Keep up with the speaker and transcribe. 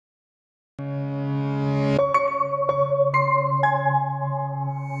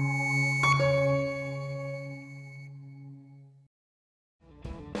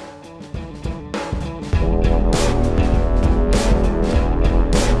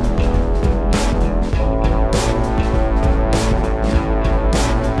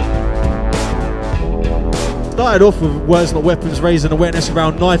started off with Words Not Weapons, raising awareness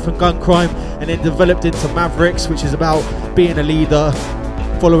around knife and gun crime, and then developed into Mavericks, which is about being a leader,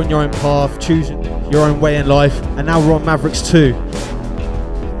 following your own path, choosing your own way in life, and now we're on Mavericks 2.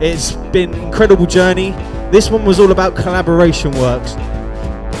 It's been an incredible journey. This one was all about collaboration works.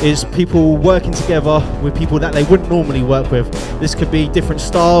 Is people working together with people that they wouldn't normally work with. This could be different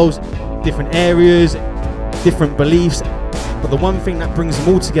styles, different areas, different beliefs, but the one thing that brings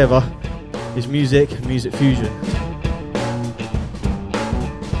them all together is music fusion.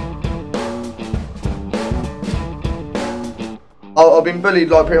 I've been bullied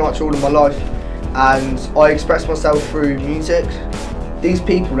like pretty much all of my life, and I express myself through music. These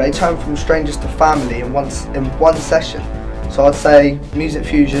people, they turn from strangers to family in one session. So I'd say music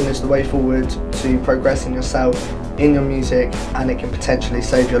fusion is the way forward to progressing yourself in your music, and it can potentially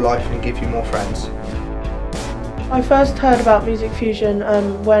save your life and give you more friends. I first heard about Music Fusion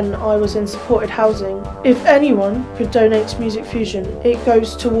when I was in supported housing. If anyone could donate to Music Fusion, it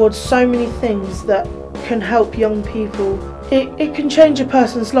goes towards so many things that can help young people. It can change a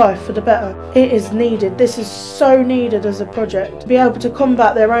person's life for the better. It is needed. This is so needed as a project. To be able to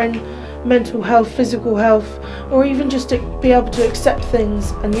combat their own mental health, physical health, or even just to be able to accept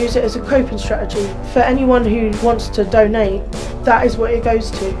things and use it as a coping strategy. For anyone who wants to donate, that is what it goes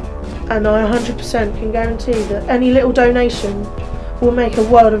to. And I 100% can guarantee that any little donation will make a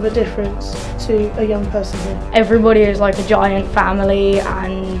world of a difference to a young person here. Everybody is like a giant family,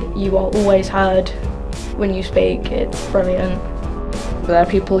 and you are always heard when you speak. It's brilliant. There are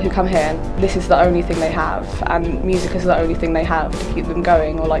people who come here and this is the only thing they have, and music is the only thing they have to keep them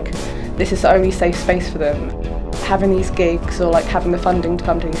going, or like this is the only safe space for them. Having these gigs, or like having the funding to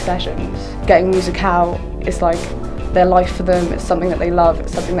come to these sessions, getting music out is like their life for them. It's something that they love,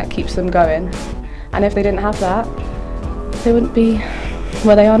 it's something that keeps them going, and if they didn't have that, they wouldn't be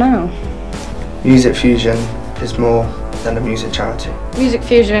where they are now. Music fusion is more than a music charity. Music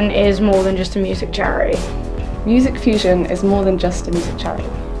Fusion is more than just a music charity. Music Fusion is more than just a music charity.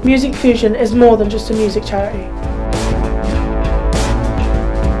 Music Fusion is more than just a music charity.